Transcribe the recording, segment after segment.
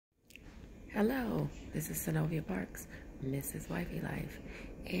Hello, this is Synovia Parks, Mrs. Wifey Life,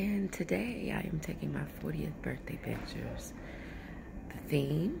 and today I am taking my 40th birthday pictures. The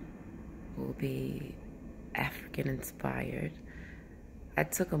theme will be African inspired. I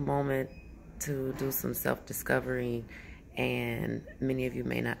took a moment to do some self-discovery, and many of you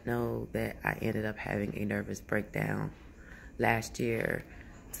may not know that I ended up having a nervous breakdown last year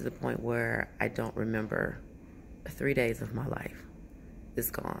to the point where I don't remember 3 days of my life.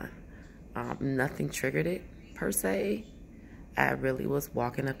 It's gone. Nothing triggered it per se. I really was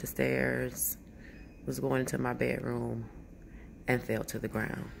walking up the stairs, was going into my bedroom, and fell to the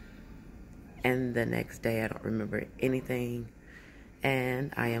ground. And the next day I don't remember anything,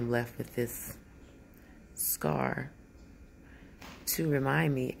 and I am left with this scar to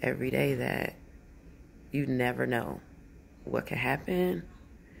remind me every day that you never know what can happen.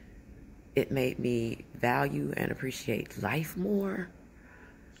 It made me value and appreciate life more.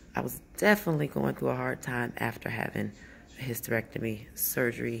 I was definitely going through a hard time after having a hysterectomy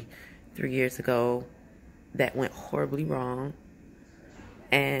surgery 3 years ago that went horribly wrong.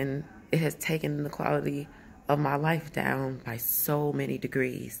 And it has taken the quality of my life down by so many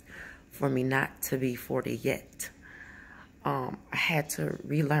degrees for me not to be 40 yet. I had to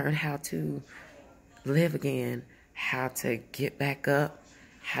relearn how to live again, how to get back up,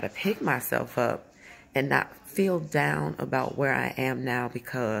 how to pick myself up, and not feel down about where I am now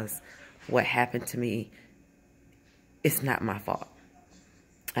because what happened to me is not my fault.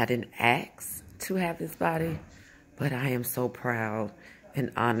 I didn't ask to have this body, but I am so proud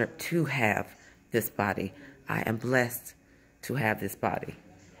and honored to have this body. I am blessed to have this body.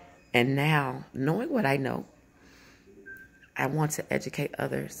 And now, knowing what I know, I want to educate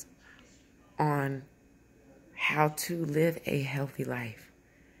others on how to live a healthy life,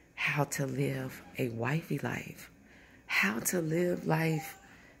 how to live a wifey life, how to live life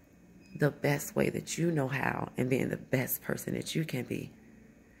the best way that you know how, and being the best person that you can be.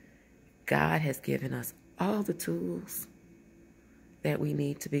 God has given us all the tools that we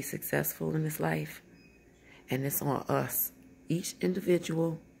need to be successful in this life, and it's on us, each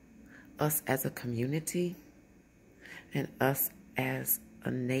individual, us as a community, and us as a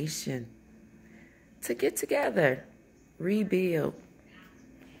nation, to get together, rebuild,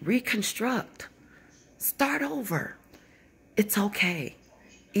 reconstruct, start over. It's okay.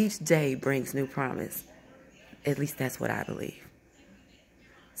 Each day brings new promise. At least that's what I believe.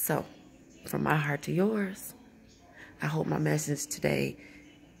 So, from my heart to yours, I hope my message today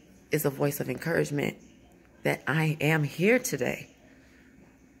is a voice of encouragement that I am here today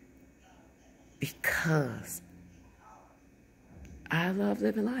because I love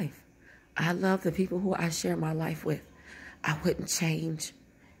living life. I love the people who I share my life with. I wouldn't change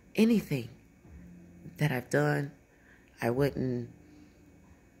anything that I've done. I wouldn't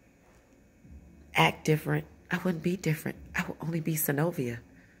act different. I wouldn't be different. I would only be Synovia.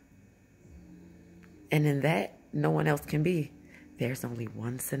 And in that, no one else can be. There's only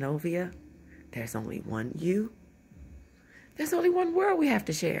one Synovia. There's only one you. There's only one world we have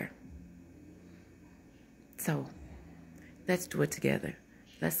to share. So, let's do it together.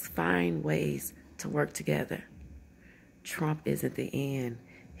 Let's find ways to work together. Trump isn't the end.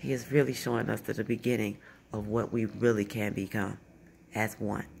 He is really showing us the beginning of what we really can become as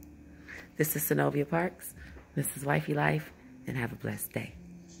one. This is Synovia Parks. This is Wifey Life, and have a blessed day.